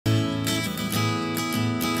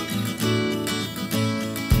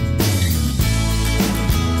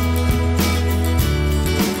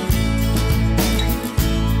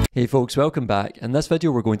Hey folks, welcome back. In this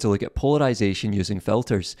video we're going to look at polarization using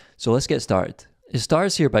filters. So let's get started. It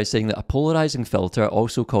starts here by saying that a polarizing filter,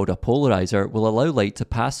 also called a polarizer, will allow light to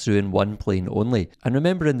pass through in one plane only. And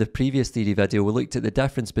remember in the previous theory video we looked at the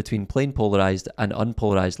difference between plane polarized and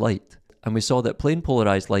unpolarized light. And we saw that plane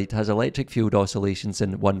polarized light has electric field oscillations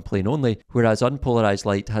in one plane only, whereas unpolarized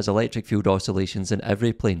light has electric field oscillations in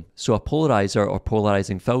every plane. So a polarizer or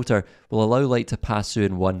polarizing filter will allow light to pass through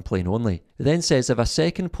in one plane only. It then says if a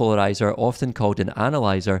second polarizer, often called an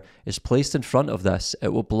analyzer, is placed in front of this, it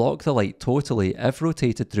will block the light totally if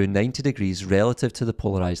rotated through 90 degrees relative to the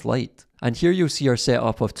polarized light. And here you'll see our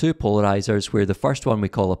setup of two polarizers, where the first one we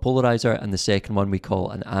call a polarizer and the second one we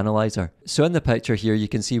call an analyzer. So in the picture here you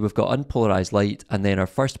can see we've got unpolarized light and then our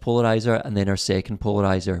first polarizer and then our second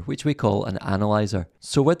polarizer, which we call an analyzer.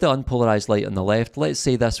 So with the unpolarized light on the left, let's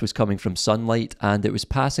say this was coming from sunlight and it was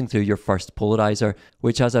passing through your first polarizer,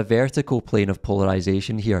 which has a vertical plane of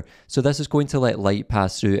polarization here. So this is going to let light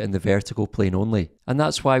pass through in the vertical plane only. And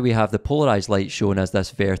that's why we have the polarized light shown as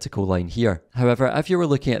this vertical line here. However, if you were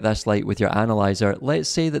looking at this light with your analyzer, let's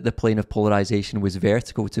say that the plane of polarization was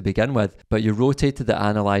vertical to begin with, but you rotated the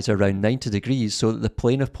analyzer around 90 degrees so that the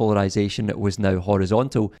plane of polarization was now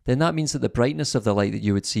horizontal, then that means that the brightness of the light that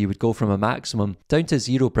you would see would go from a maximum down to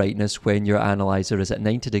zero brightness when your analyzer is at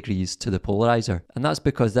 90 degrees to the polarizer. And that's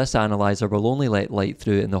because this analyzer will only let light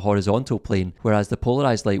through in the horizontal plane, whereas the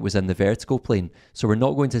polarized light was in the vertical plane, so we're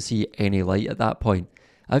not going to see any light at that point.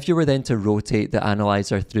 If you were then to rotate the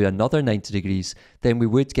analyzer through another 90 degrees, then we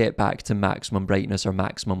would get back to maximum brightness or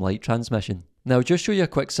maximum light transmission. Now I'll just show you a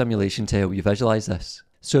quick simulation to help you visualize this.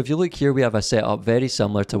 So if you look here, we have a setup very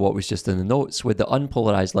similar to what was just in the notes, with the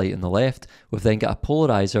unpolarized light on the left. We've then got a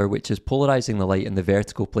polarizer which is polarizing the light in the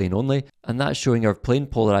vertical plane only, and that's showing our plane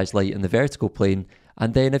polarized light in the vertical plane.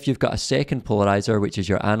 And then if you've got a second polarizer, which is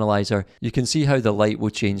your analyzer, you can see how the light will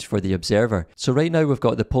change for the observer. So right now we've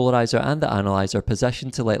got the polarizer and the analyzer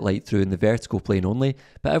positioned to let light through in the vertical plane only,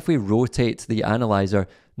 but if we rotate the analyzer,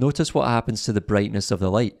 notice what happens to the brightness of the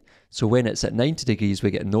light. So when it's at 90 degrees we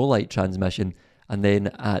get no light transmission, and then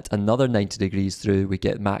at another 90 degrees through we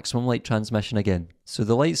get maximum light transmission again. So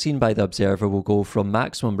the light seen by the observer will go from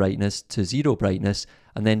maximum brightness to zero brightness,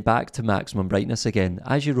 and then back to maximum brightness again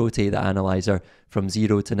as you rotate the analyzer from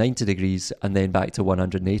 0 to 90 degrees and then back to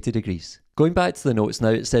 180 degrees. Going back to the notes now,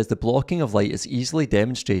 it says the blocking of light is easily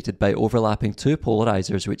demonstrated by overlapping two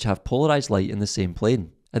polarizers which have polarized light in the same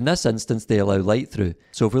plane. In this instance, they allow light through.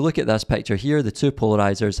 So if we look at this picture here, the two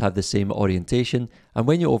polarizers have the same orientation, and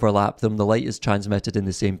when you overlap them, the light is transmitted in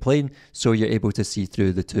the same plane, so you're able to see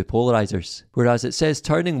through the two polarizers. Whereas it says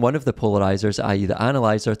turning one of the polarizers, i.e. the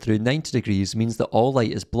analyzer, through 90 degrees means that all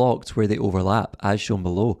light is blocked where they overlap, as shown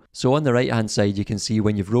below. So on the right hand side, you can see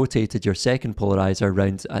when you've rotated your second polarizer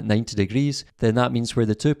around at 90 degrees, then that means where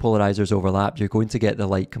the two polarizers overlap, you're going to get the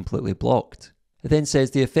light completely blocked. It then says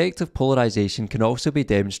the effect of polarization can also be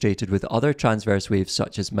demonstrated with other transverse waves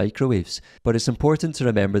such as microwaves, but it's important to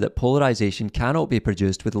remember that polarization cannot be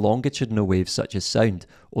produced with longitudinal waves such as sound,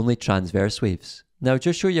 only transverse waves. Now I'll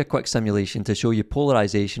just show you a quick simulation to show you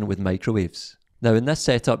polarization with microwaves. Now in this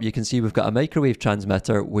setup you can see we've got a microwave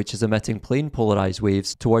transmitter which is emitting plane polarized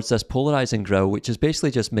waves towards this polarizing grill, which is basically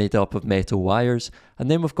just made up of metal wires, and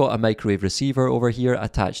then we've got a microwave receiver over here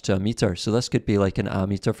attached to a meter, so this could be like an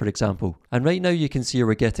ammeter for example. And right now you can see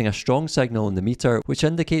we're getting a strong signal in the meter which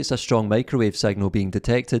indicates a strong microwave signal being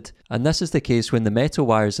detected, and this is the case when the metal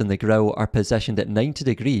wires in the grill are positioned at 90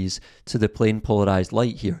 degrees to the plane polarized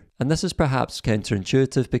light here. And this is perhaps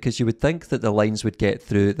counterintuitive because you would think that the lines would get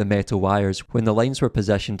through the metal wires when the lines were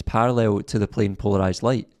positioned parallel to the plane polarized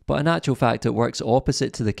light. But in actual fact it works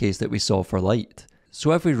opposite to the case that we saw for light.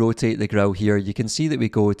 So if we rotate the grill here, you can see that we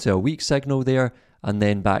go to a weak signal there, and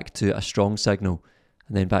then back to a strong signal,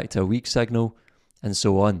 and then back to a weak signal, and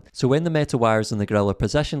so on. So when the metal wires on the grill are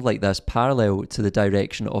positioned like this parallel to the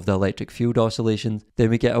direction of the electric field oscillation,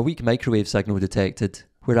 then we get a weak microwave signal detected.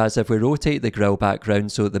 Whereas if we rotate the grill back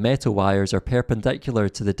round so that the metal wires are perpendicular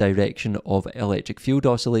to the direction of electric field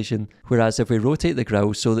oscillation, whereas if we rotate the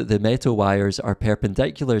grill so that the metal wires are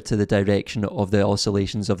perpendicular to the direction of the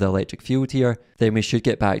oscillations of the electric field here, then we should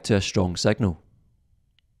get back to a strong signal.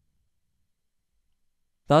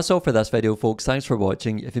 That's all for this video folks, thanks for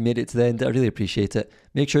watching. If you made it to the end, I really appreciate it.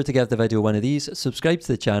 Make sure to give the video one of these, subscribe to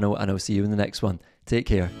the channel, and I'll see you in the next one. Take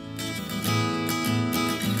care.